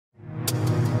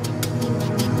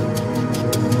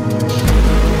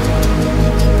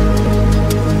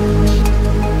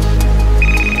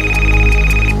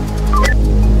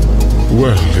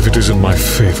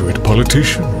favorite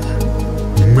politician,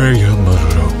 Mayor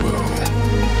Marobo.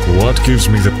 What gives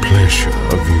me the pleasure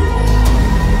of your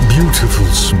beautiful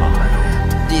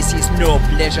smile? This is no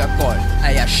pleasure call,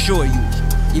 I assure you.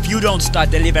 If you don't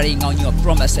start delivering on your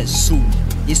promises soon,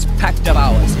 this pact of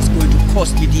ours is going to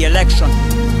cost me the election.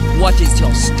 What is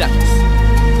your status?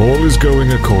 All is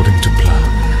going according to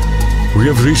plan. We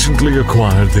have recently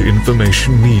acquired the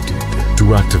information needed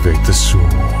to activate the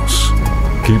source.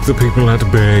 Keep the people at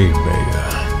bay,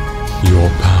 Mayor. Your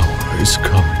power is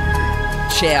coming.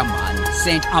 Chairman,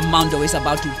 Saint Armando is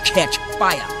about to catch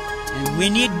fire. And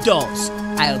when it does,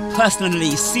 I'll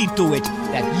personally see to it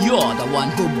that you're the one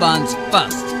who burns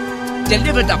first.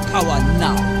 Deliver the power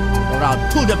now, or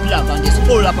I'll pull the plug on this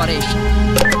whole operation.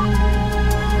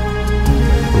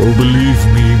 Oh, believe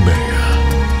me, Mayor,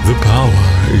 the power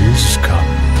is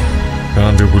coming.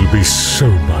 And it will be so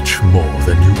much more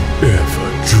than you ever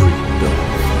dreamed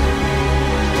of.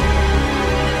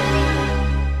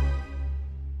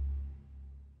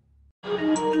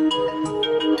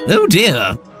 Oh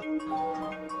dear.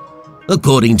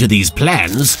 According to these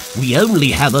plans, we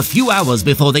only have a few hours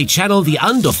before they channel the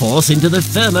Underforce into the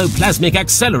thermoplasmic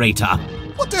accelerator.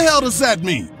 What the hell does that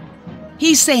mean?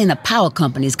 He's saying the power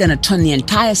company's gonna turn the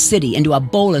entire city into a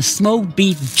bowl of smoked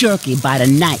beef jerky by the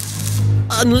night.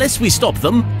 Unless we stop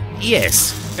them,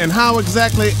 yes. And how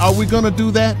exactly are we gonna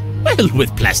do that? Well,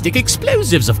 with plastic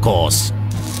explosives, of course.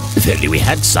 If only we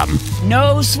had some.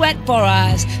 No sweat for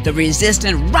us. The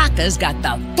resistant rockers got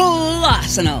the full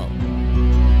arsenal.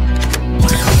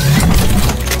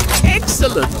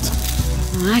 Excellent!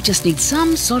 I just need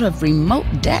some sort of remote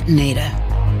detonator.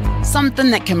 Something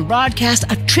that can broadcast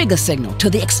a trigger signal to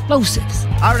the explosives.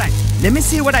 All right, let me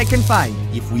see what I can find.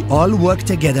 If we all work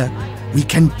together, we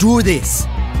can do this.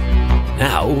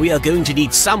 Now we are going to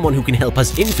need someone who can help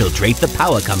us infiltrate the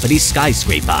power company's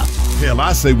skyscraper. Hell,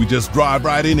 I say we just drive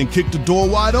right in and kick the door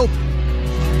wide open.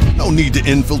 No need to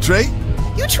infiltrate.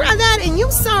 You try that and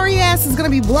your sorry ass is gonna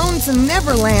be blown to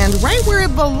Neverland, right where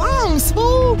it belongs,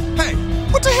 fool. Hey,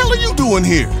 what the hell are you doing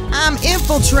here? I'm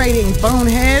infiltrating,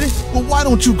 bonehead. Well, why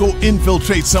don't you go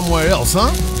infiltrate somewhere else,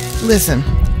 huh? Listen,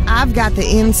 I've got the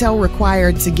intel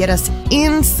required to get us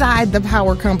inside the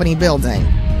power company building.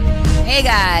 Hey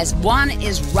guys, one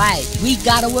is right. We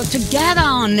gotta work together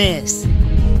on this.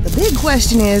 The big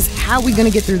question is, how are we gonna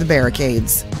get through the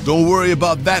barricades? Don't worry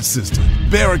about that, sister.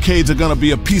 Barricades are gonna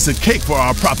be a piece of cake for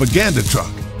our propaganda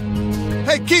truck.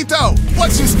 Hey, Quito,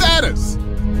 what's your status?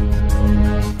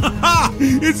 Haha,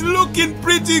 it's looking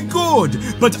pretty good,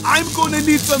 but I'm gonna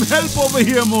need some help over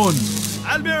here, Moon.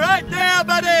 I'll be right there,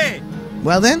 buddy.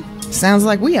 Well then, sounds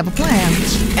like we have a plan.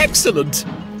 Excellent!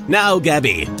 Now,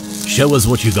 Gabby, show us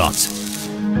what you got.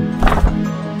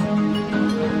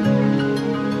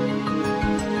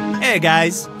 Hey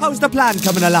guys, how's the plan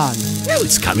coming along? Well,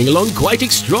 it's coming along quite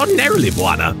extraordinarily,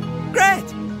 Buana. Great!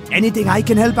 Anything I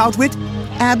can help out with?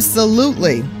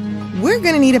 Absolutely. We're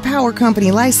gonna need a power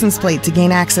company license plate to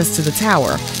gain access to the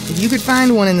tower. If you could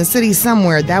find one in the city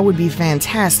somewhere, that would be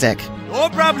fantastic. No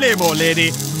problemo,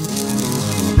 lady.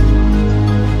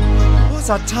 Those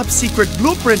are top secret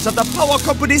blueprints of the power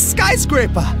company's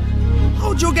skyscraper.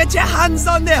 How'd you get your hands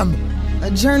on them?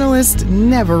 A journalist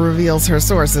never reveals her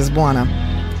sources, Buana.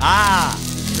 Ah,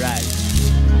 right.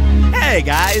 Hey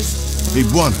guys. Hey,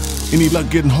 Buana, any luck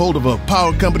getting hold of a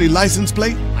power company license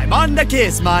plate? I'm on the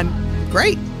case, man.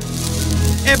 Great.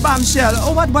 Hey, Bombshell,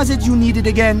 what was it you needed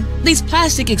again? These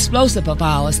plastic explosive of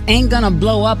ours ain't gonna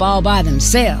blow up all by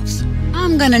themselves.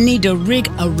 I'm gonna need to rig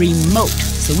a remote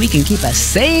so we can keep a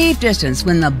safe distance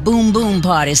when the boom boom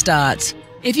party starts.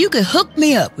 If you could hook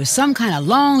me up with some kind of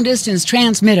long-distance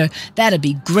transmitter, that'd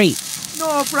be great.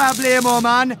 No problemo,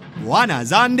 man.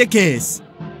 Buana's on the case.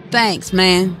 Thanks,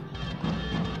 man.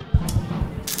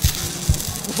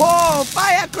 Whoa,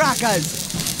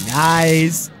 firecrackers!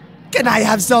 Nice. Can I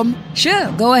have some?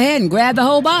 Sure, go ahead and grab the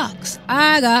whole box.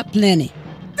 I got plenty.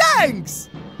 Thanks!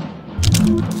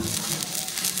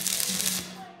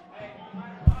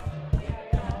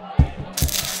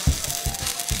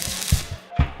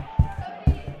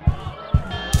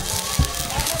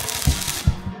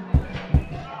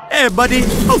 Hey, buddy,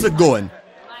 how's it going?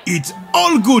 It's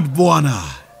all good,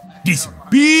 Buana. This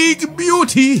big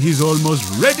beauty is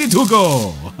almost ready to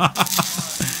go.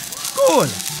 Cool.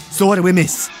 So what do we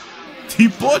miss? The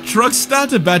poor truck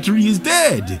starter battery is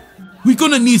dead. We're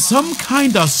gonna need some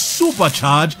kind of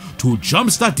supercharge to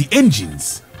jumpstart the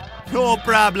engines. No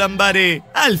problem, buddy.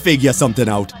 I'll figure something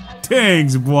out.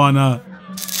 Thanks, Buana.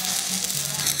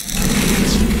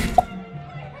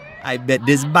 I bet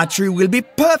this battery will be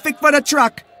perfect for the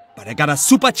truck, but I gotta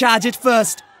supercharge it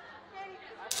first.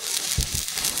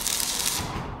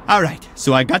 Alright,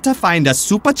 so I gotta find a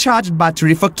supercharged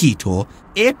battery for Keto,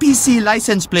 APC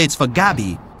license plates for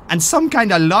Gabby, and some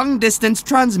kind of long-distance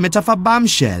transmitter for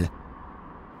Bombshell.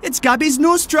 It's Gabby's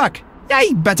news truck.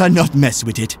 I better not mess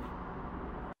with it.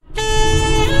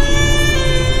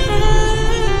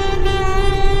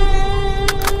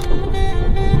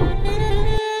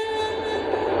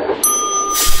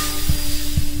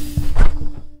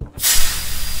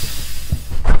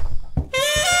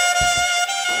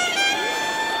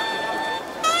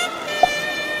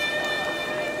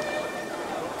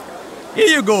 Here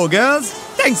you go, girls.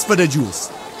 Thanks for the juice.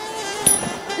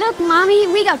 Look, Mommy,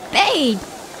 we got paid.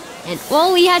 And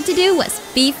all we had to do was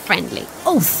be friendly.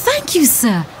 Oh, thank you,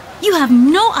 sir. You have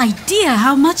no idea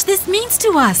how much this means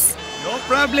to us. No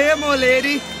problemo,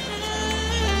 lady.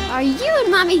 Are you and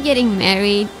Mommy getting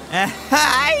married?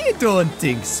 I don't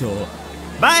think so.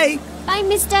 Bye. Bye,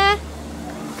 mister.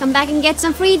 Come back and get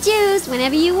some free juice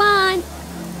whenever you want.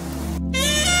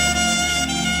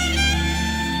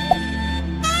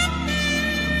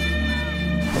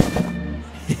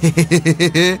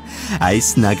 I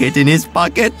snuck it in his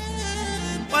pocket.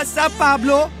 What's up,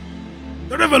 Pablo?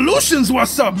 The revolution's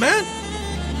what's up, man?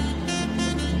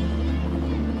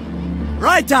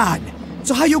 Right on.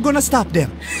 So how you gonna stop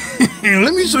them?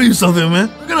 Let me show you something,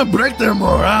 man. We're gonna break their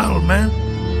morale, man.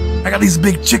 I got these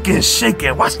big chickens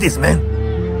shaking. Watch this, man.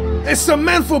 It's some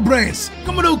man for brains.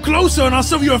 Come a little closer and I'll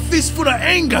serve you a fistful of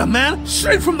anger, man.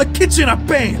 Straight from the kitchen of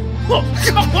pain. Whoa.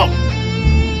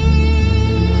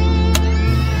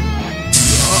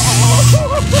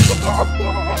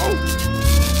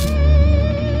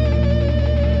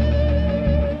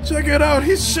 Check it out,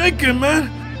 he's shaking, man.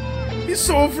 He's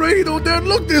so afraid he don't dare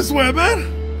look this way,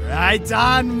 man. Right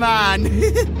on, man.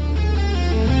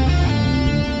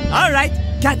 Alright,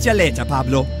 catch you later,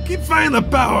 Pablo. Keep fighting the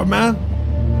power, man.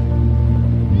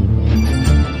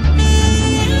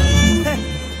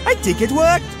 I think it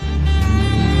worked.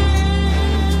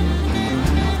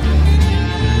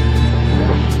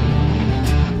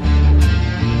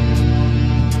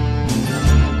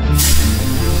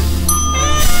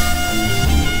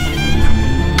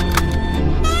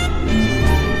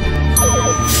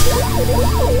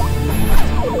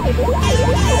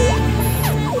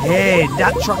 Hey,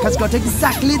 that truck has got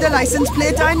exactly the license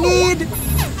plate I need.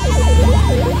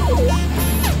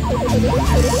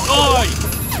 Oi!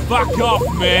 Back off,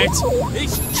 mate.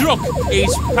 This truck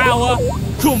is Power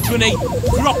Company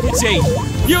property.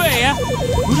 You hear?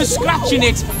 Put a scratch in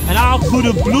it, and I'll put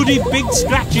a bloody big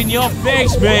scratch in your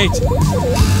face, mate.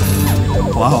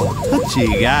 Wow,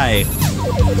 touchy guy.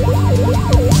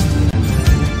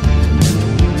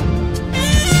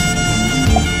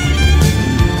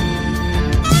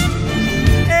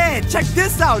 Check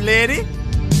this out, lady.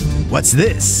 What's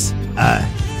this? A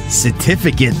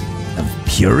certificate of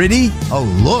purity? Oh,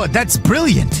 Lord, that's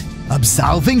brilliant.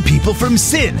 Absolving people from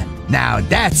sin. Now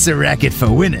that's a racket for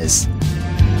winners.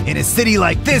 In a city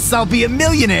like this, I'll be a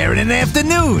millionaire in an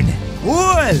afternoon.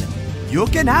 Cool. You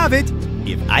can have it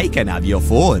if I can have your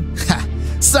phone. Ha!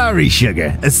 Sorry,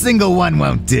 sugar. A single one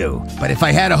won't do. But if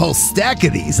I had a whole stack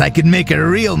of these, I could make a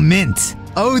real mint.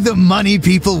 Oh, the money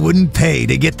people wouldn't pay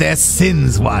to get their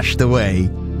sins washed away.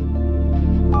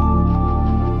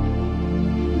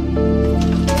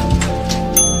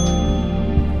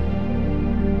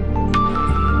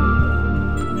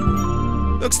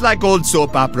 Looks like old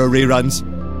soap opera reruns.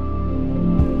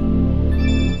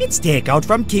 It's takeout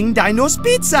from King Dino's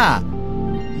Pizza.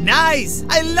 Nice!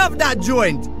 I love that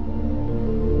joint.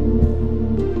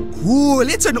 Cool,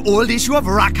 it's an old issue of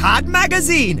Rock Hard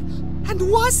magazine. And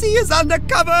Wasi is on the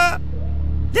cover.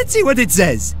 Let's see what it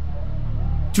says.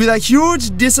 To the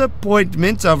huge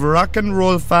disappointment of rock and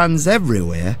roll fans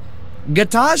everywhere,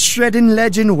 guitar shredding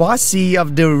legend Wasi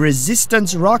of the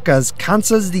Resistance Rockers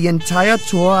cancels the entire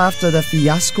tour after the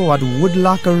fiasco at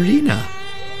Woodlock Arena.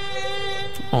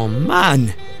 Oh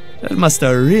man, that must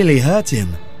have really hurt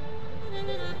him.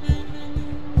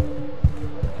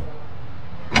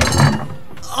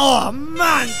 Oh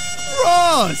man,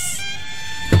 gross!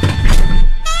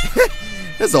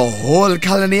 There's a whole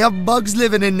colony of bugs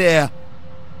living in there.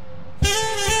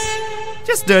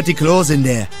 Just dirty clothes in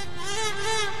there.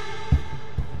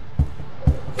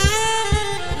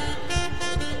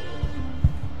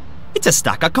 It's a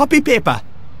stack of copy paper.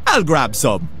 I'll grab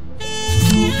some.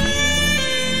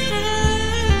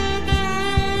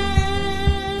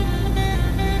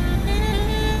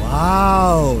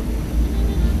 Wow.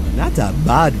 Not a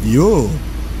bad view.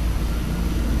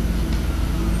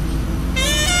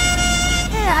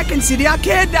 I can see the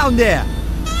arcade down there.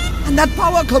 And that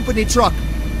power company truck.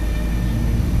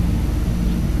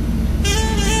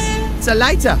 It's a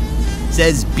lighter.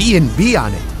 Says B&B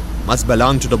on it. Must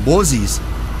belong to the Bozies.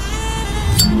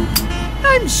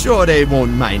 I'm sure they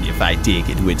won't mind if I take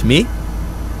it with me.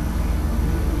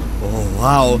 Oh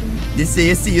wow, this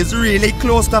AC is really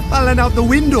close to falling out the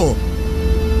window.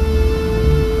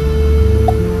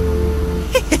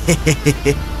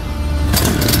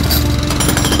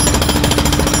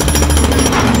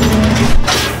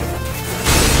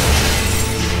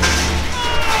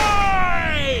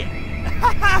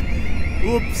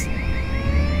 Oops.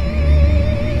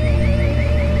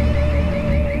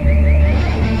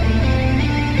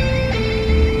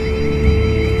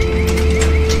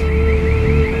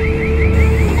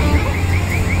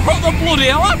 What the bloody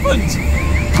hell happened?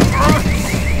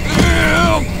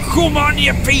 Oh, come on,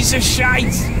 you piece of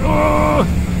shite! Oh.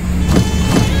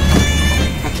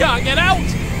 I can't get out!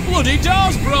 Bloody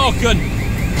door's broken!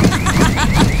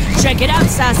 Check it out,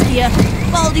 Saskia.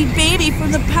 Baldy baby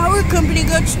from the power company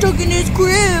got stuck in his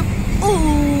crib.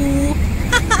 Ooh.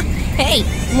 Hey,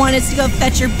 want us to go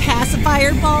fetch your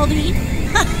pacifier, Baldy?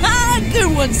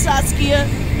 Good one, Saskia.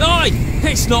 Oi,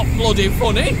 it's not bloody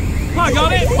funny. I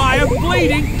got hit by a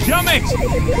bleeding comet.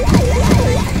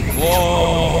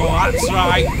 Oh, that's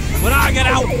right. When I get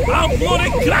out, I'll bloody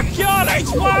crack your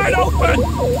heads wide open.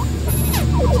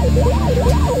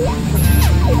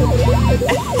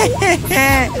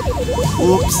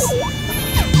 Oops.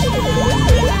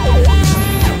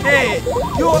 Hey,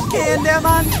 you okay in there,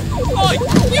 man? Oi,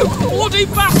 you bloody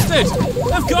bastard!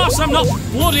 Of course I'm not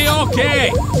bloody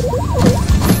okay.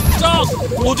 Door's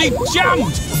bloody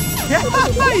jammed.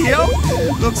 Yep,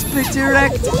 looks pretty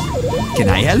wrecked. Can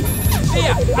I help?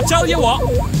 Here, I tell you what.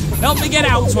 Help me get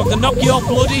out so I can knock your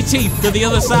bloody teeth to the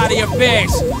other side of your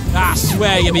face. I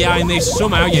swear you're behind this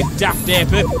somehow, you daft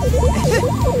ape.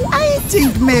 I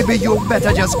think maybe you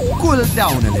better just cool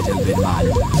down a little bit,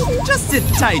 man. Just sit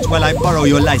tight while I borrow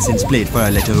your license plate for a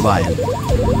little while.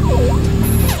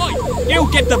 Oi, you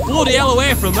get the bloody hell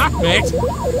away from that, mate.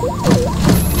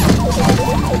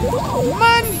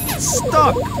 Man, it's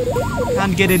stuck.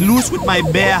 Can't get it loose with my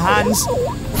bare hands.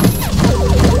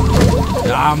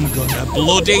 I'm gonna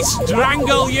bloody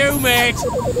strangle you, mate.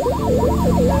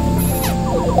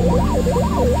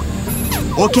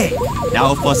 Okay,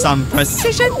 now for some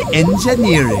precision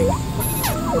engineering.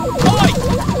 Oi!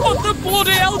 What the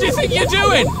bloody hell do you think you're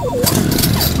doing?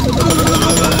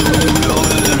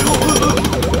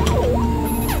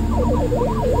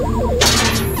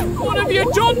 What have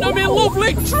you done to me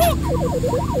lovely truck?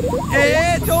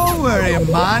 Hey, don't worry,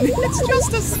 man. It's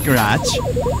just a scratch.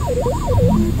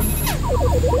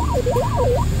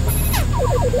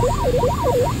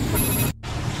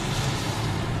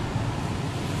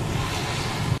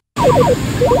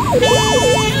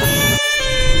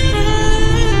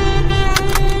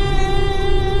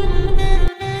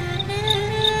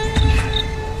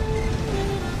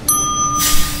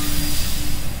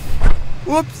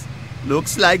 Whoops!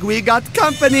 Looks like we got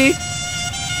company.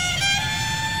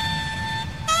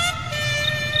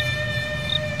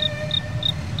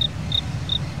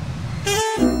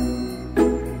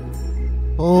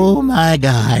 Oh my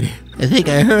God, I think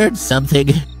I heard something.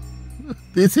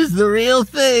 This is the real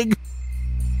thing.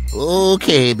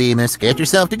 Okay, Bemis, get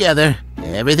yourself together.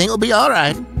 Everything will be all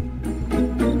right.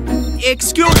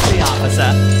 Excuse me,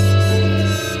 officer.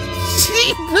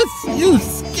 Jesus, you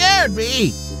scared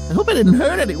me. I hope I didn't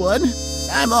hurt anyone.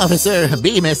 I'm Officer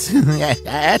Bemis,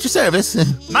 at your service.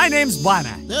 My name's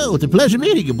Buana. Oh, it's a pleasure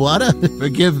meeting you, Buana.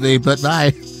 Forgive me, but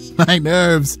my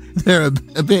nerves, they're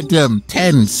a bit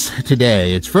tense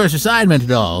today. It's first assignment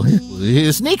and all.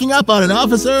 Sneaking up on an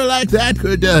officer like that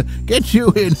could get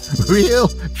you in real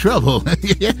trouble.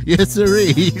 Yes,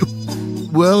 sirree.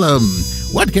 Well,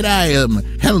 what can I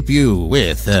help you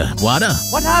with, Buana?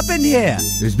 What happened here?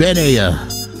 There's been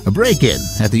a break-in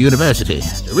at the university.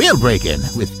 A real break-in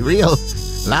with real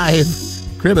live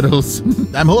criminals.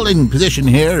 I'm holding position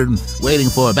here and waiting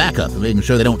for backup, making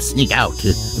sure they don't sneak out.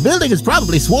 The building is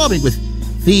probably swarming with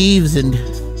thieves and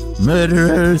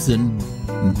murderers and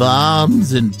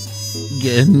bombs and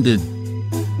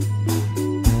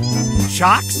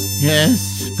sharks?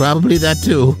 Yes, probably that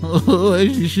too. Oh,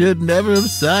 I should never have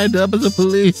signed up as a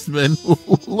policeman.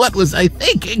 What was I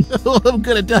thinking? Oh, I'm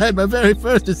gonna die in my very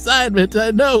first assignment.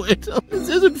 I know it. Oh, this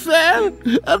isn't fair.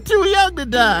 I'm too young to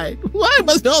die. Why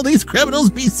must all these criminals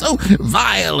be so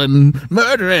vile and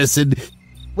murderous? And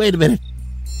wait a minute.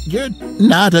 You're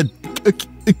not a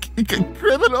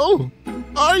criminal,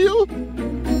 are you?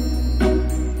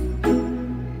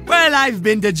 Well, I've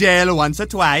been to jail once or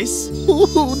twice.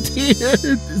 Oh, dear.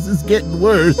 This is getting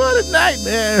worse. What a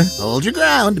nightmare. Hold your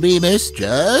ground, Bemis.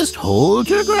 Just hold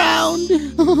your ground.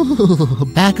 Oh,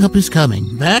 backup is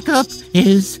coming. Backup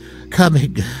is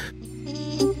coming.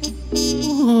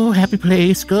 happy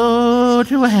place, go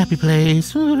to a happy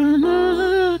place.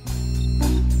 Oh!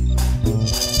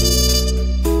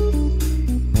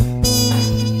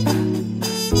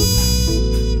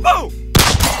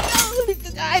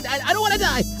 I don't want to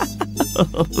die.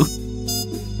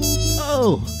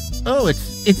 Oh,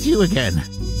 it's you again.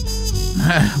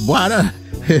 Buana,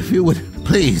 if you would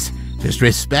please just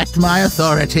respect my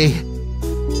authority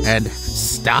and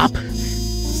stop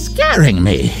scaring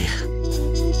me.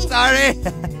 Sorry.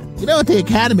 You know, at the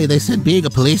academy, they said being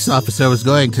a police officer was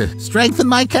going to strengthen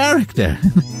my character.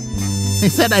 They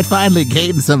said I'd finally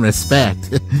gain some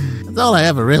respect. That's all I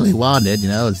ever really wanted, you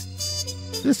know, is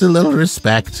just a little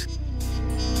respect.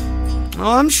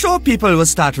 Oh, I'm sure people will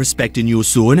start respecting you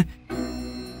soon.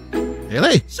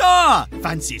 Really? Sure!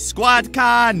 Fancy squad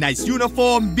car, nice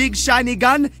uniform, big shiny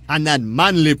gun, and that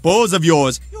manly pose of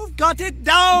yours. You've got it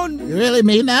down! You really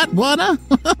mean that, Buana?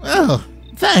 Well,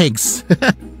 thanks.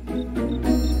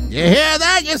 You hear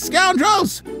that, you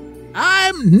scoundrels?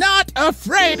 I'm not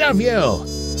afraid of you!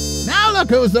 Now look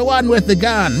who's the one with the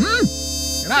gun,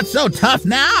 You're not so tough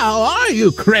now, are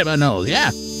you, criminals,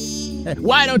 yeah?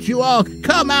 Why don't you all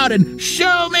come out and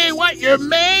show me what you're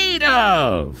made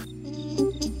of?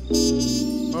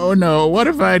 Oh no, what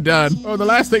have I done? Oh, the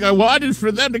last thing I want is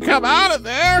for them to come out of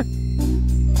there!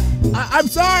 I'm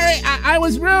sorry, I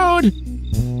was rude!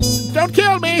 Don't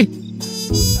kill me!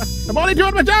 I'm only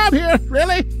doing my job here,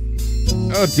 really?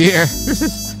 Oh dear, this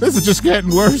is just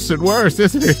getting worse and worse,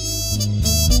 isn't it?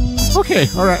 Okay,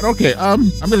 alright, okay,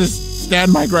 I'm gonna just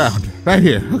stand my ground. Right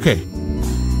here, okay.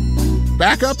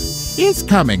 Backup is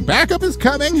coming, backup is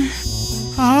coming.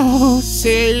 Oh,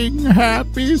 sing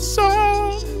happy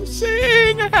song,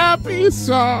 sing happy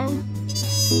song.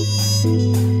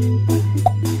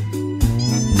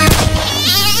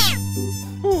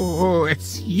 Oh,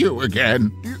 it's you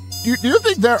again. Do you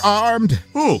think they're armed?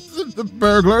 Who? The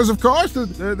burglars, of course.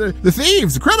 The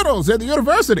thieves, the criminals at the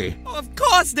university. Oh, of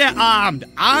course they're armed.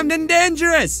 Armed and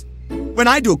dangerous. When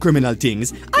I do criminal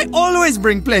things, I always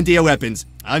bring plenty of weapons.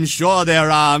 I'm sure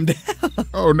they're armed.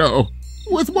 Oh, no.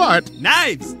 With what?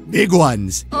 Knives. Big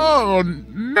ones. Oh,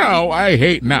 no. I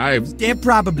hate knives. They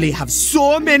probably have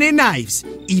so many knives.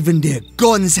 Even their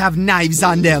guns have knives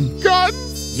on them.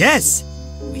 Guns? Yes.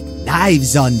 With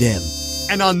knives on them.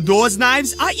 And on those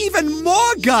knives are even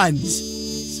more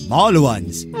guns. Small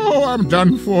ones. Oh, I'm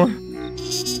done for.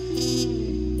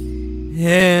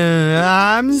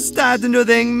 Yeah, I'm starting to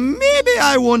think maybe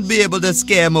I won't be able to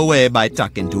scare him away by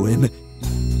talking to him.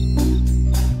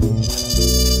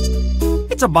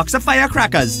 It's a box of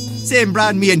firecrackers. Same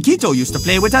brand me and Keto used to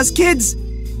play with as kids.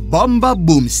 Bomba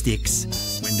boomsticks.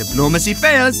 When diplomacy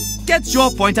fails, get your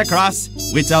point across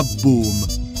with a boom.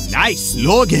 Nice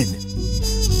slogan.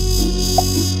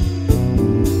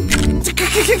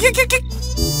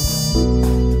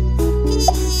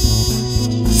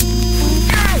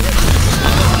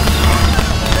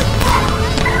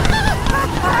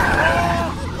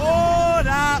 Oh,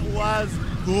 that was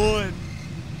good.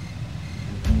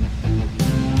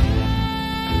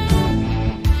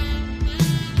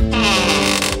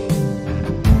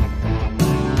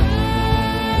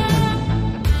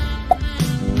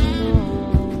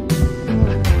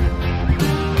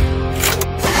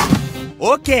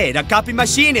 Okay, the copy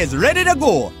machine is ready to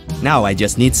go. Now I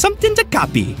just need something to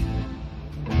copy.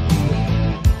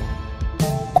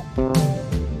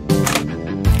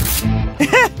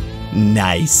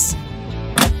 Nice.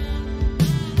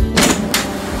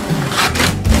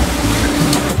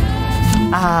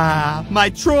 Ah, my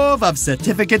trove of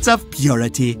certificates of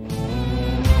purity.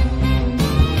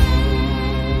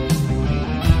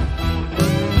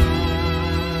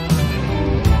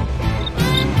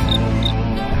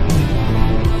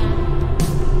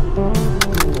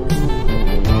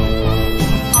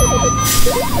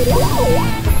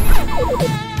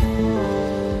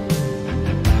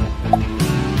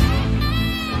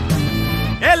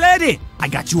 Hey, lady! I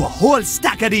got you a whole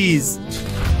stack of these!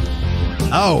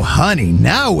 Oh, honey,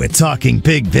 now we're talking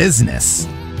big business.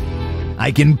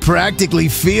 I can practically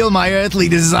feel my earthly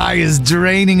desires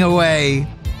draining away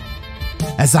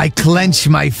as I clench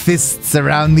my fists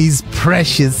around these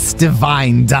precious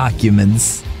divine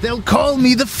documents. They'll call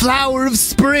me the flower of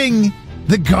spring,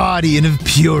 the guardian of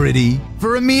purity.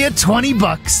 For a mere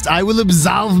 $20, I will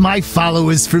absolve my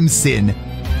followers from sin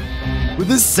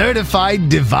with a certified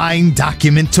divine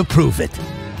document to prove it.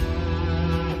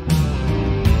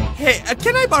 Hey,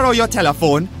 can I borrow your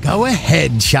telephone? Go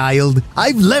ahead, child.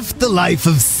 I've left the life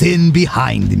of sin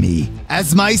behind me.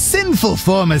 As my sinful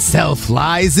former self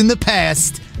lies in the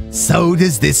past, so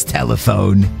does this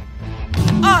telephone.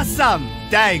 Awesome!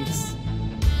 Thanks!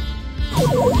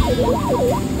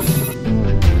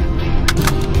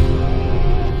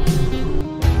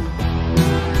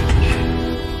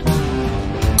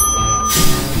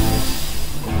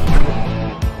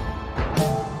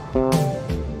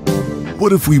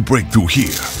 What if we break through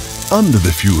here, under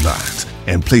the fuel lines,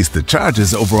 and place the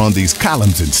charges over on these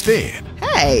columns instead?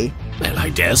 Hey! Well,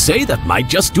 I dare say that might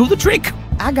just do the trick.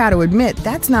 I gotta admit,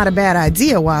 that's not a bad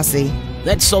idea, Wasi.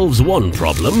 That solves one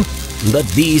problem, but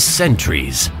these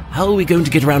sentries, how are we going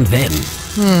to get around them?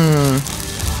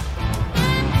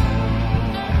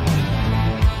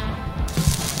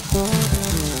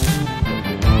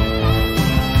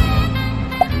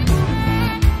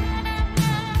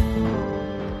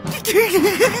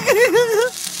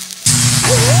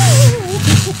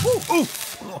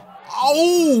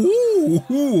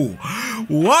 Oh,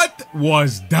 what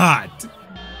was that?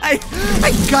 I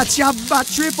got your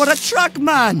battery for the truck,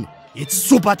 man. It's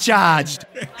supercharged.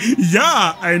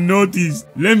 Yeah, I noticed.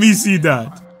 Let me see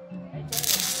that.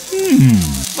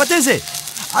 What is it?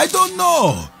 I don't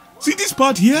know. See this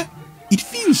part here? It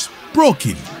feels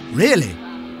broken. Really?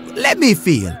 Let me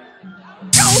feel.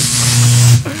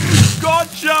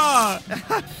 Gotcha!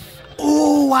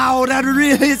 Oh, wow, that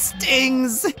really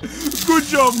stings. Good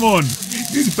job, man.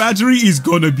 This battery is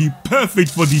gonna be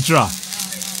perfect for the truck.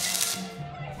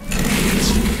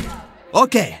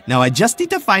 Okay, now I just need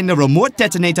to find the remote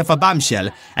detonator for Bombshell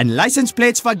and license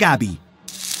plates for Gabby.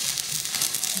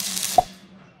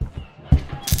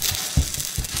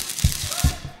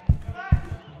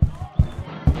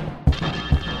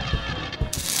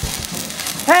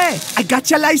 Hey, I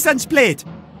got your license plate.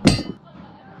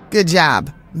 Good job.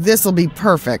 This'll be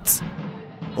perfect.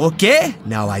 Okay,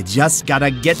 now I just gotta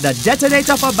get the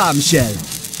detonator for Bombshell.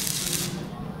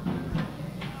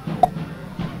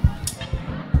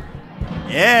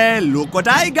 Yeah, look what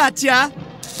I got ya.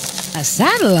 A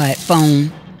satellite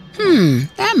phone?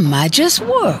 That might just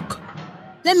work.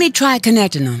 Let me try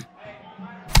connecting them.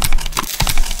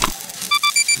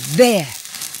 There.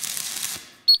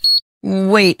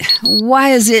 Wait,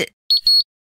 why is it...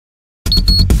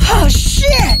 Oh,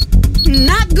 shit!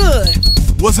 Not good.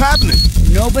 What's happening?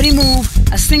 Nobody move.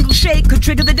 A single shake could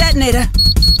trigger the detonator.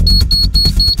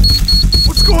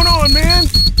 What's going on, man?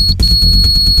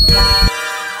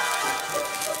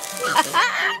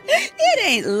 It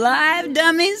ain't live,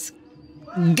 dummies.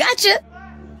 Gotcha.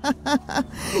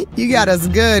 You got us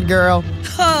good, girl.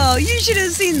 Oh, you should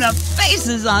have seen the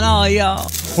faces on all y'all.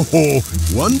 Oh,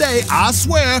 one day, I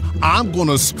swear, I'm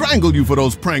gonna strangle you for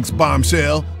those pranks,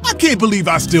 Bombshell. I can't believe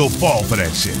I still fall for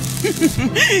that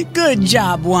shit. Good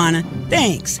job, Juana.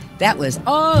 Thanks. That was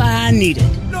all I needed.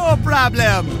 No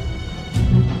problem.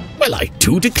 Well, I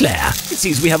do declare, it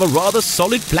seems we have a rather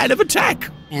solid plan of attack.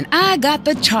 And I got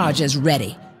the charges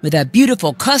ready, with a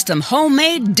beautiful custom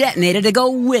homemade detonator to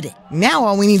go with it. Now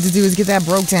all we need to do is get that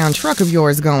broke-down truck of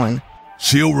yours going.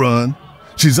 She'll run.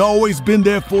 She's always been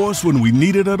there for us when we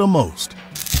needed her the most.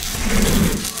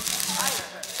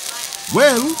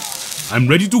 Well, I'm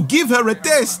ready to give her a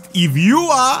test if you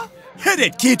are. Hit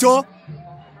it, Keto.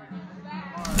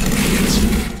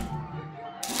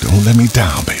 Don't let me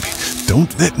down, baby.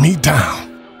 Don't let me down.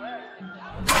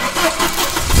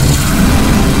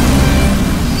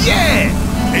 Yeah!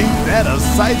 Ain't that a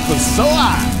sight for sore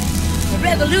eyes? The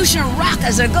Revolution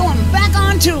Rockers are going back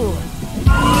on tour.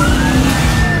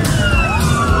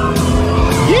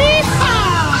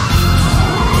 Yeehaw!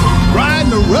 Riding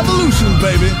the revolution,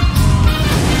 baby.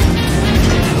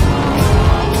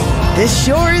 This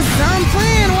sure is some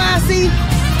plan, Wasi.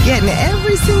 Getting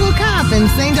every single cop in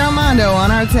St. Armando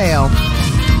on our tail.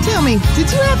 Tell me,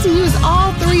 did you have to use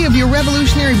all 3 of your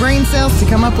revolutionary brain cells to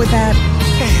come up with that?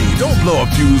 Hey, don't blow a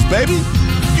fuse, baby.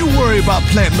 You worry about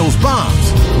planting those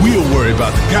bombs. We'll worry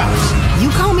about the cops. You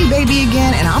call me baby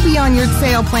again, and I'll be on your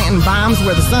tail planting bombs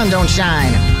where the sun don't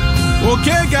shine.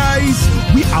 Okay, guys,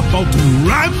 we are about to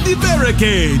ram the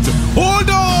barricades. Hold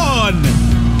on!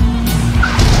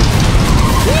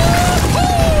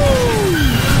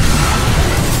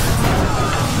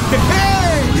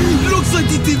 Hey, looks like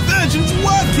the diversion's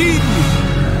working.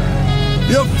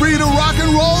 You're free to rock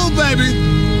and roll, baby.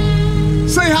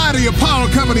 Say hi to your power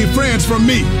company friends from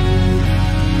me.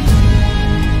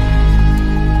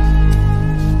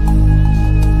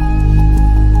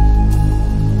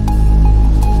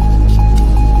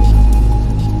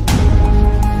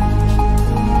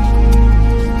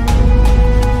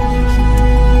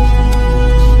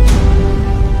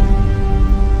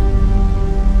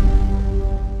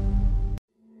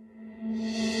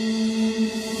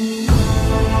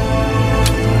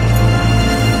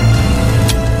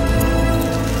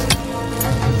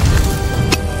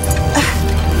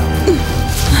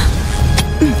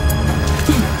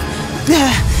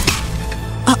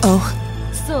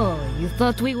 So, you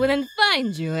thought we wouldn't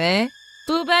find you, eh?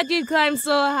 Too bad you climbed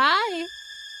so high.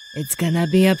 It's gonna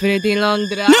be a pretty long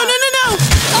drive. No!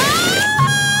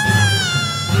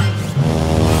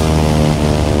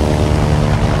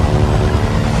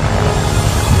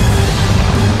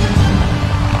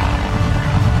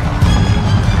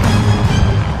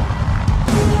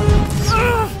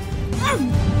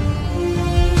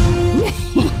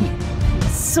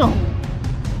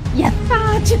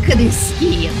 could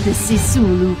escape the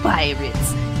Sisulu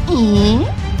pirates.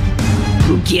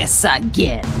 Guess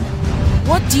again.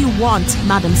 What do you want,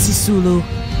 Madam Sisulu?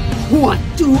 What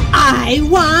do I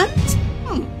want?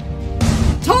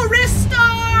 To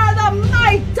restore the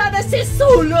might of the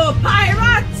Sisulu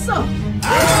pirates!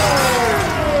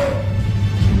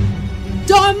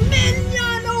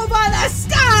 Dominion over the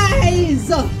skies!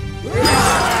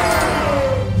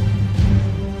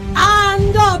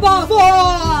 And above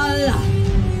all,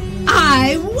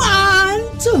 I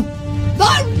want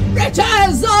the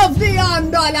riches of the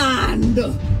Underland!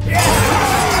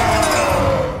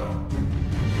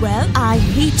 Well, I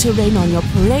hate to rain on your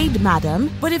parade, madam,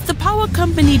 but if the power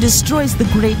company destroys the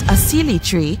great Asili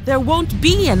tree, there won't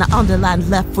be an Underland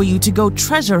left for you to go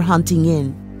treasure hunting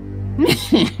in.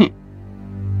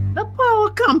 The power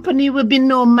company will be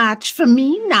no match for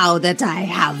me now that I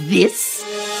have this.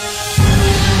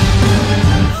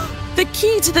 The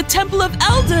key to the Temple of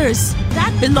Elders!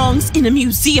 That belongs in a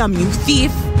museum, you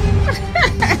thief!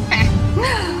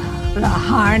 The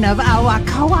horn of our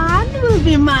Kawan will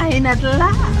be mine at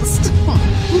last.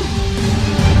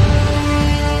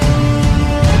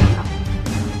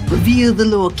 Reveal the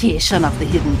location of the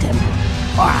hidden temple,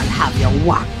 or I'll have you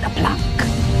walk the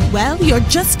plank. Well, you're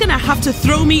just gonna have to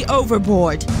throw me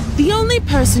overboard. The only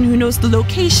person who knows the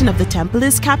location of the temple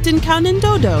is Captain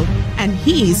Kaunendodo, and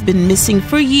he's been missing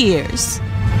for years.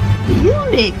 You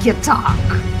make your talk.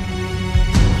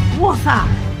 Watha,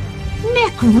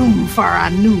 make room for a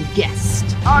new guest.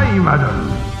 Aye, madam.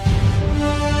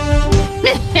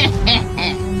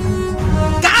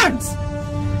 Guards!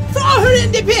 Throw her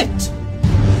in the pit!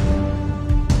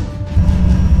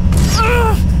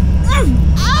 Ow!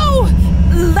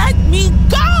 Let me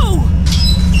go!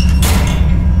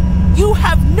 You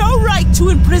have no right to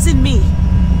imprison me.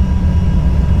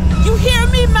 You hear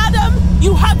me, madam?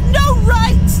 You have no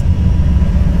right!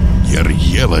 You're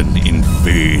yelling in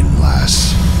vain,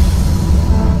 lass.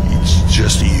 It's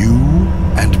just you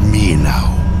and me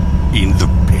now, in the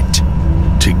pit,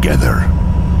 together.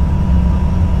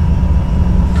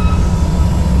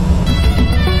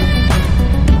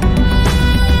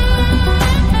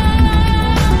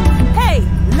 Hey,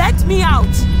 let me out!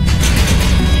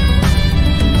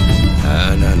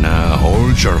 Nah,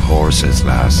 hold your horses,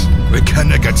 lass. We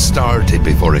canna get started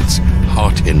before it's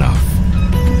hot enough.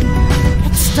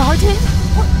 It started?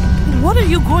 What are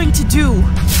you going to do?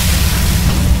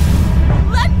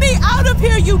 Let me out of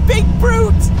here, you big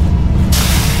brute!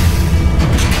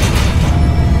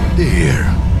 There,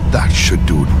 that should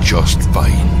do just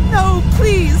fine. No,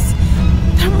 please.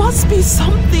 There must be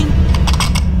something.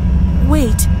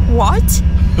 Wait, what?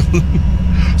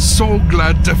 So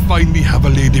glad to finally have a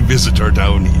lady visitor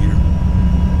down here.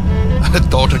 I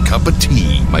thought a cup of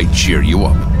tea might cheer you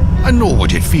up. I know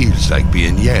what it feels like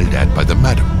being yelled at by the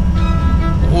madam.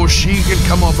 Oh, she can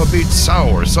come off a bit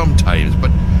sour sometimes,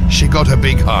 but she got a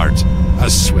big heart, I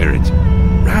swear it.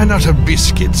 Ran out of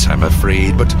biscuits, I'm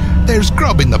afraid, but there's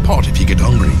grub in the pot if you get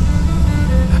hungry.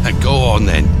 Go on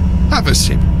then, have a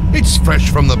sip. It's fresh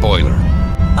from the boiler.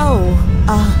 Oh,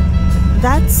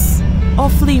 that's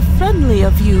awfully friendly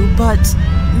of you, but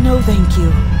no thank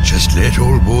you. Just let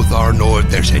old Bothar know if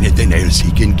there's anything else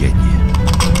he can get you.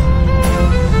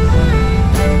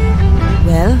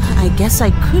 Well, I guess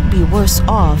I could be worse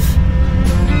off.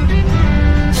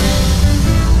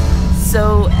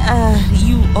 So,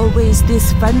 you always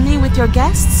this friendly with your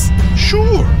guests?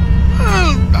 Sure.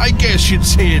 Well, I guess you'd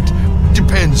say it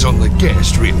depends on the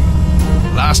guest, really.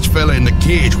 Last fella in the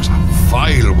cage was a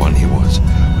vile one, he was.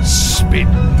 Spitting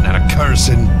and a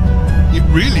cursing. It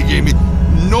really gave me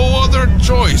no other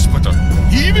choice but to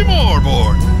heave him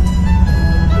overboard.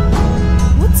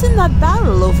 What's in that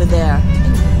barrel over there?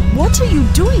 And what are you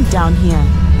doing down here?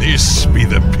 This be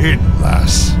the pit,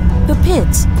 lass. The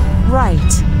pit,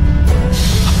 right.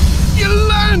 You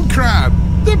land crab!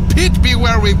 The pit be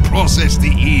where we process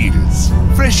the eels.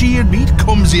 Fresh eel meat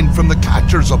comes in from the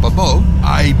catchers up above.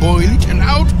 I boil it, and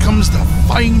out comes the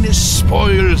finest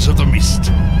spoils of the mist.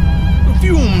 The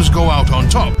fumes go out on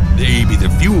top. They be the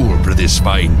fuel for this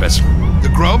fine vessel. The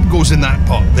grub goes in that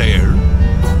pot there.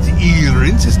 The eel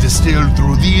rinse is distilled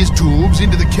through these tubes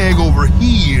into the keg over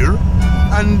here.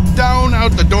 And down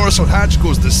out the dorsal hatch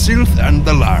goes the silth and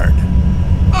the lard.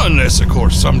 Unless, of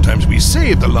course, sometimes we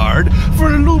save the lard for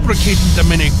lubricating the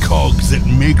many cogs that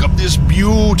make up this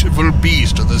beautiful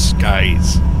beast of the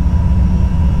skies.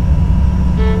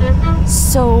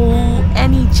 So,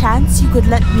 any chance you could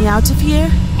let me out of here?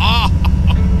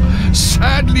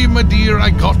 Sadly, my dear, I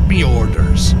got me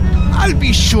orders. I'll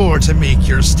be sure to make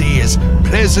your stay as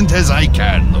pleasant as I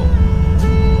can, though.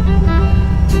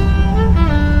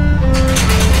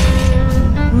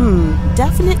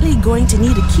 definitely going to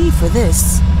need a key for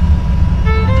this.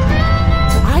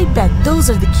 I bet those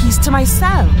are the keys to my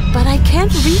cell, but I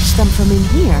can't reach them from in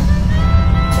here.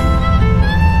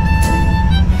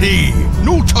 Hey,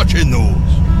 no touching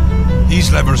those.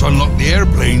 These levers unlock the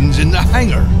airplanes in the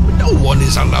hangar, but no one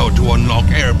is allowed to unlock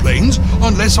airplanes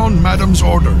unless on Madam's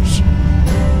orders.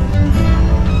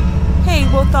 Hey,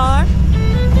 Wothar.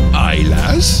 Aye,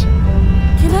 lass?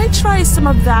 Can I try some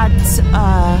of that,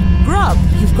 grub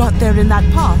you've got there in that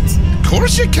pot? Of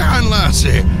course you can,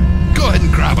 lassie. Go ahead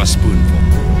and grab a spoonful.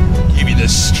 Give you the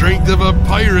strength of a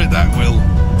pirate, that will.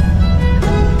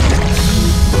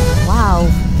 Wow,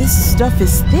 this stuff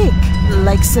is thick.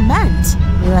 Like cement.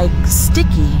 Like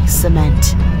sticky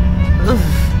cement. Ugh.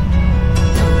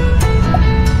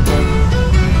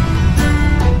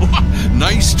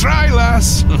 Nice try,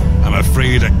 lass. I'm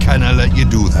afraid I cannot let you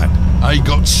do that. I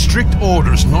got strict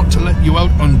orders not to let you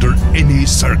out under any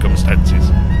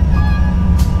circumstances.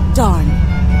 Darn.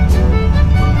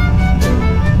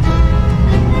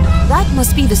 That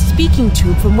must be the speaking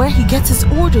tube from where he gets his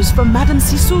orders from Madame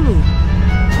Sisulu.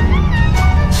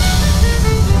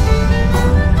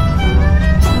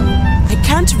 I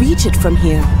can't reach it from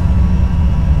here.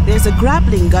 There's a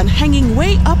grappling gun hanging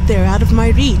way up there out of my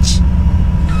reach.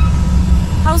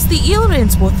 How's the eel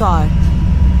rinse, Wothar?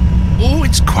 Oh,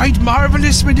 it's quite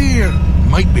marvellous, my dear.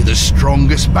 Might be the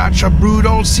strongest batch I've brewed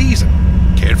all season.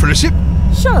 Care for a sip?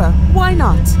 Sure, why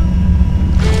not?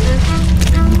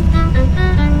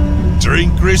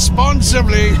 Drink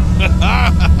responsibly.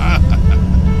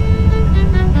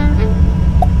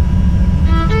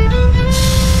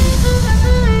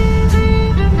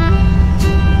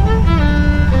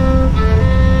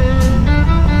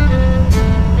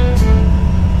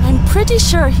 Pretty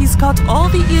sure he's got all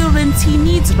the eel rinse he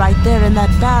needs right there in that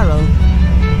barrel.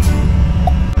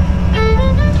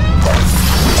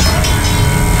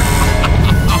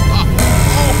 Oh,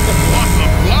 what a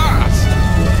blast!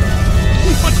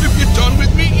 What have you done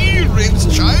with me eel rinse,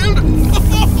 child?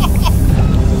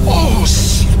 Oh,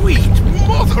 sweet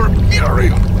Mother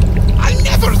Muriel! I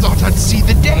never thought I'd see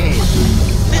the day.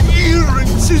 The eel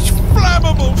rinse is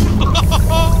flammable.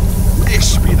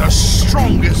 This be the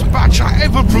strongest batch I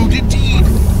ever brewed indeed.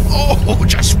 Oh,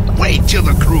 just wait till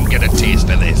the crew get a taste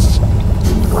of this.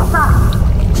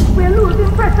 We're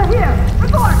losing pressure here.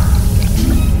 Report!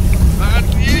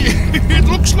 It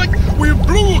looks like we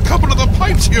blew a couple of the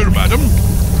pipes here, madam.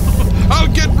 I'll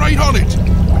get right on it.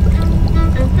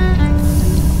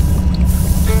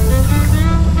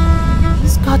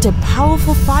 He's got a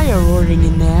powerful fire roaring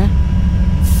in there.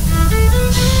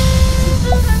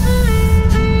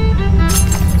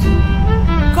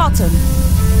 Got him.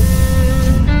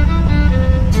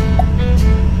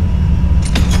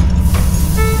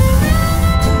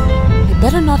 I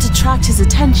better not attract his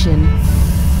attention.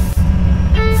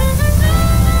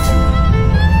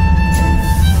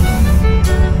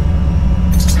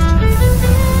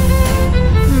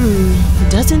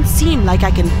 Doesn't seem like I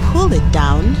can pull it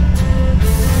down.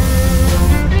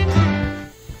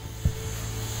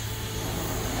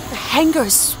 The hangar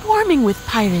is swarming with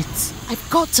pirates. I've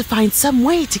got to find some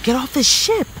way to get off this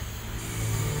ship.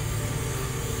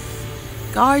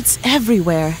 Guards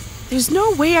everywhere. There's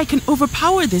no way I can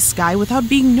overpower this guy without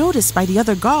being noticed by the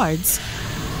other guards.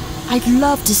 I'd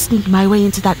love to sneak my way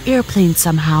into that airplane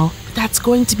somehow, but that's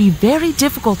going to be very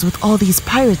difficult with all these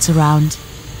pirates around.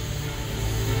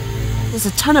 There's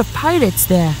a ton of pirates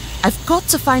there. I've got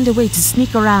to find a way to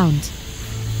sneak around.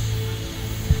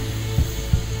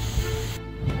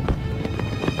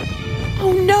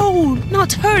 Oh no,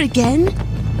 not her again.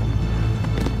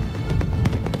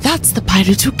 That's the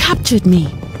pirate who captured me.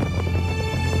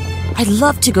 I'd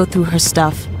love to go through her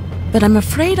stuff, but I'm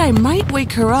afraid I might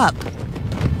wake her up.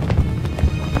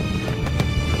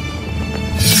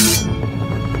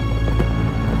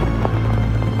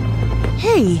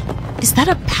 Hey, is that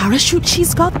a parachute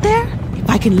she's got there? If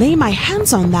I can lay my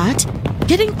hands on that,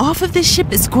 getting off of this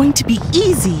ship is going to be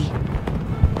easy.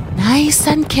 Nice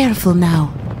and careful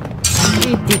now.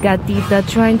 Pretty gatita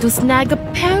trying to snag a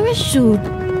parachute.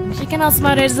 She cannot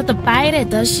smart as the pirate,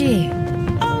 does she?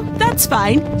 Oh, that's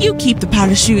fine. You keep the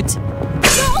parachute.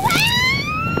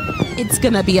 It's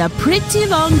gonna be a pretty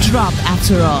long drop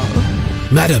after all.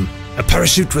 Madam, a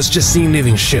parachute was just seen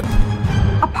leaving ship.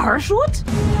 A parachute?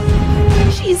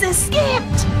 She's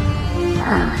escaped!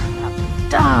 A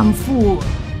damn fool.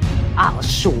 I'll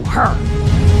show her.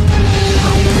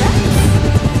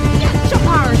 Get your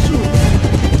parachute!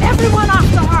 Everyone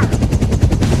after her!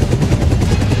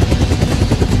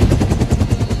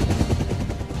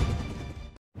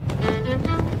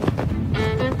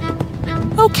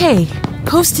 Okay,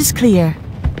 coast is clear.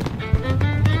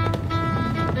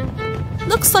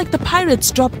 Looks like the pirates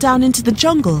dropped down into the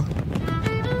jungle.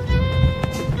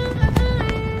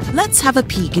 Let's have a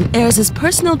peek in Air's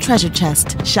personal treasure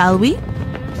chest, shall we?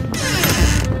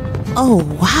 Oh,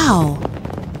 wow!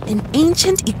 An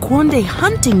ancient Ikwonde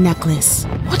hunting necklace.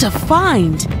 What a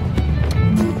find!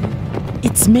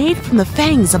 It's made from the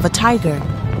fangs of a tiger.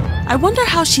 I wonder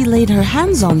how she laid her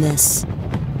hands on this.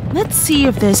 Let's see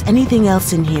if there's anything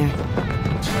else in here.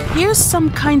 Here's some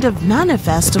kind of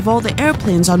manifest of all the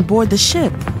airplanes on board the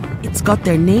ship. It's got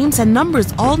their names and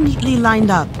numbers all neatly lined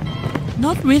up.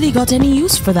 Not really got any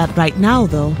use for that right now,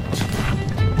 though.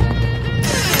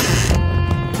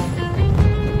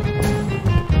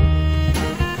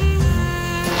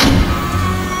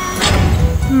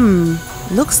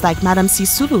 Looks like Madame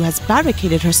Sisulu has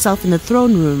barricaded herself in the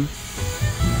throne room.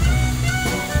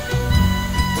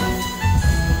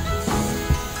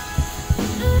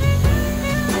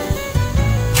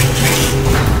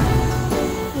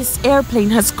 This airplane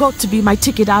has got to be my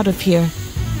ticket out of here.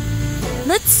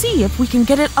 Let's see if we can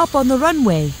get it up on the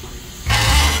runway.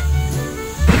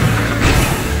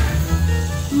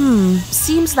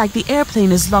 Seems like the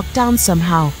airplane is locked down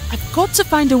somehow. I've got to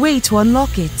find a way to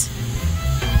unlock it.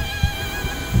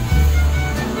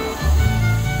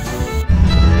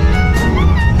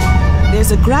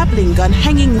 There's a grappling gun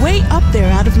hanging way up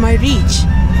there out of my reach.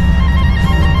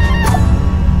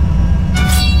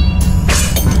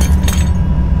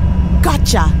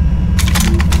 Gotcha!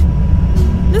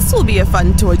 This will be a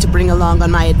fun toy to bring along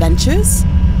on my adventures.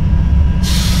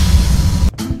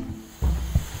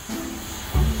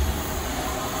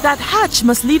 That hatch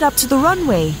must lead up to the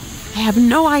runway. I have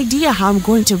no idea how I'm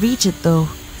going to reach it, though.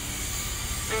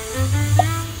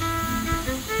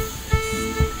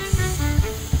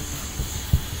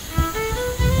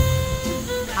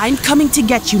 I'm coming to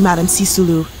get you, Madame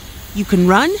Sisulu. You can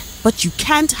run, but you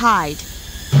can't hide.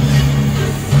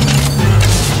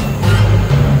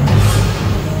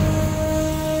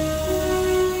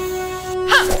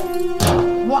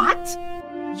 What?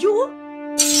 You?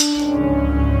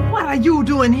 What are you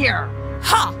doing here?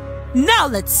 Ha! Now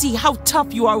let's see how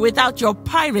tough you are without your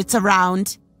pirates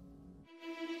around.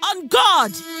 On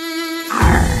guard!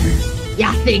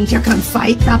 Ya think you can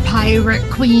fight the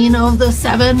pirate queen of the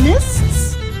Seven Mists?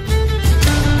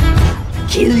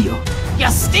 Kill you, you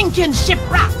stinking ship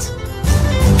rat!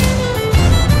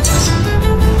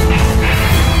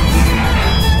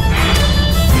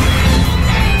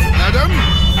 Madam,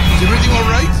 is everything all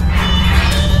right?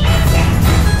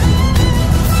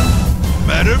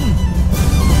 Madam?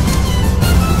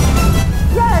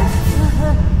 Yes.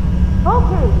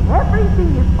 Okay,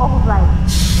 everything is all right.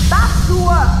 Back to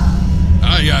work.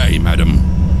 Aye, aye, madam.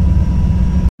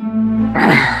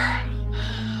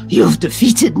 You've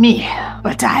defeated me,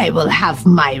 but I will have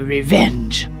my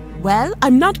revenge. Well,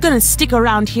 I'm not gonna stick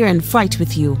around here and fight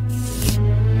with you.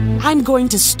 I'm going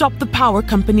to stop the power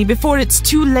company before it's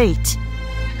too late.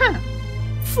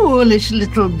 Foolish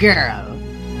little girl.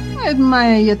 I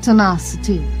admire your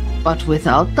tenacity, but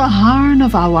without the Harn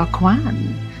of our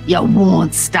Kwan, you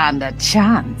won't stand a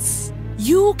chance.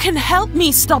 You can help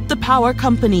me stop the power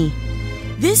company.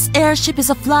 This airship is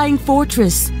a flying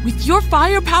fortress. With your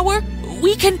firepower,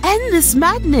 we can end this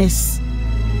madness.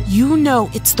 You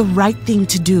know it's the right thing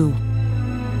to do.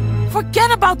 Forget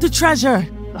about the treasure.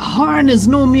 The Harn is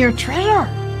no mere treasure,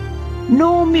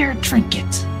 no mere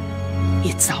trinket.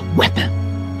 It's a weapon,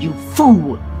 you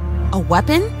fool. A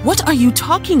weapon? What are you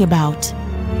talking about?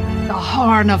 The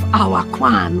Harn of our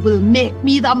Kwan will make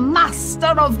me the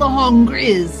master of the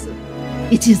Hungries.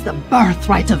 It is the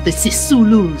birthright of the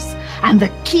Sisulus and the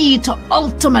key to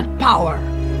ultimate power.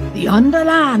 The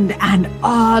Underland and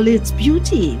all its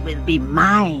beauty will be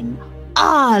mine,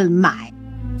 all mine.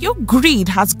 Your greed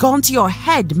has gone to your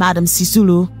head, Madame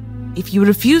Sisulu. If you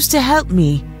refuse to help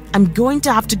me, I'm going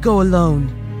to have to go alone.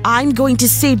 I'm going to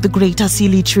save the Great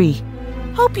Asili Tree.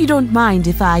 Hope you don't mind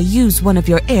if I use one of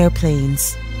your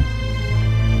airplanes.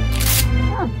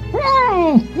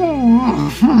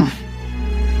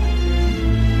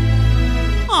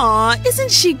 Aw,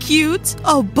 isn't she cute?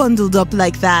 All bundled up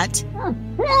like that.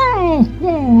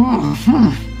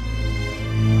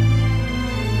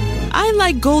 I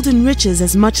like golden riches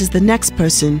as much as the next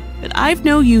person, but I've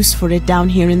no use for it down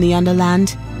here in the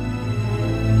Underland.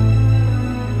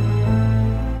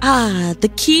 Ah, the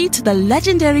key to the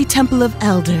legendary Temple of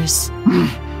Elders.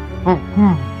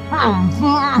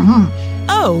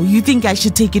 Oh, you think I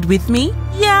should take it with me?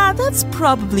 Yeah, that's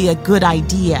probably a good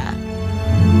idea.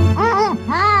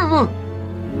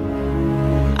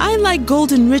 I like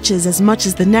golden riches as much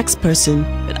as the next person,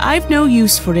 but I've no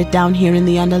use for it down here in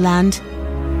the Underland.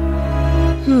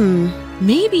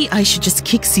 Maybe I should just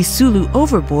kick Sisulu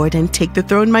overboard and take the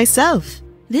throne myself.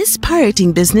 This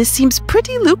pirating business seems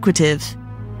pretty lucrative.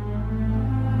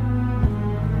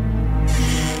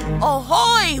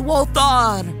 Ahoy,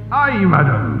 Walthar! Aye,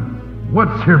 madam.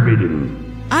 What's your bidding?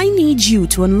 I need you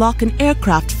to unlock an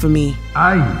aircraft for me.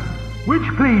 Aye. Which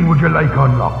plane would you like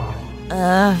unlocked?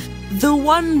 The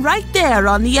one right there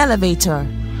on the elevator.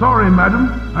 Sorry,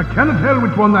 madam. I cannot tell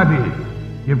which one that is.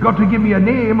 You've got to give me a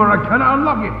name or I cannot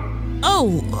unlock it.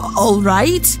 Oh, all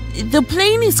right. The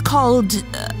plane is called,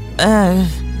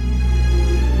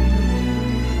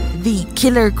 the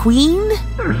Killer Queen?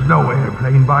 There's no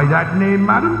airplane by that name,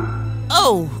 madam.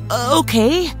 Oh,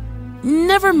 okay.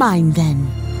 Never mind then.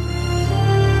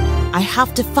 I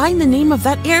have to find the name of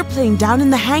that airplane down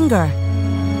in the hangar.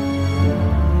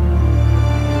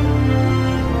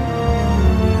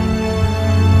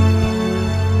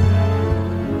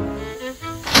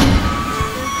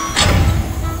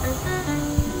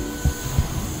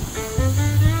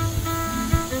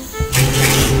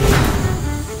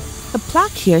 The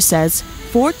plaque here says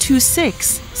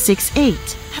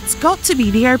 42668. That's got to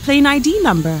be the airplane ID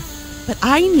number. But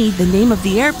I need the name of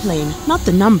the airplane, not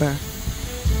the number.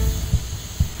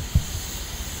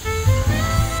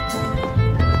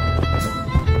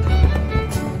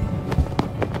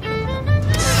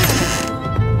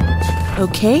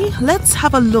 Okay, let's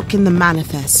have a look in the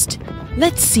manifest.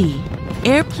 Let's see.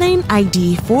 Airplane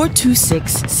ID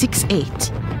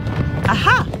 42668.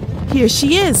 Aha! Here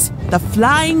she is, the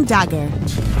Flying Dagger.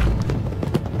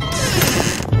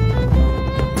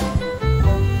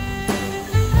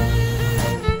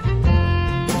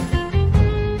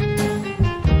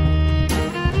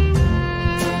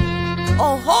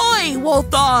 Ahoy,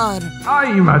 Walthar!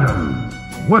 Aye, madam.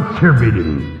 What's your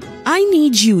bidding? I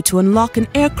need you to unlock an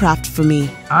aircraft for me.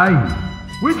 Aye.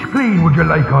 Which plane would you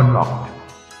like unlocked?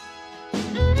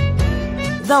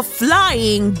 The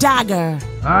Flying Dagger.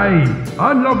 Aye.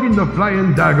 Unlocking the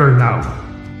Flying Dagger now.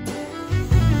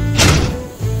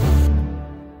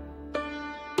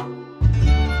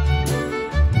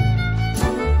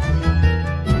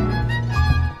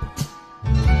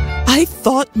 I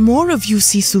thought more of you,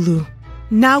 Sisulu.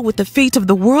 Now with the fate of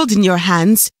the world in your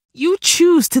hands, you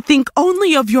choose to think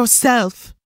only of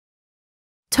yourself.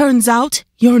 Turns out,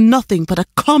 you're nothing but a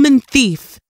common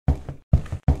thief.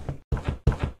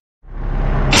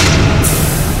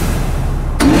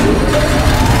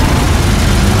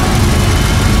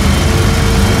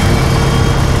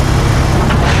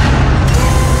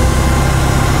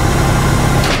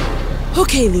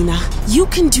 Okay, Lena, you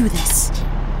can do this.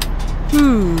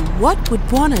 What would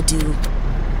Buona do?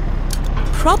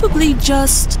 Probably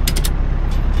just...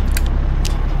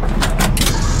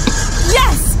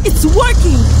 Yes! It's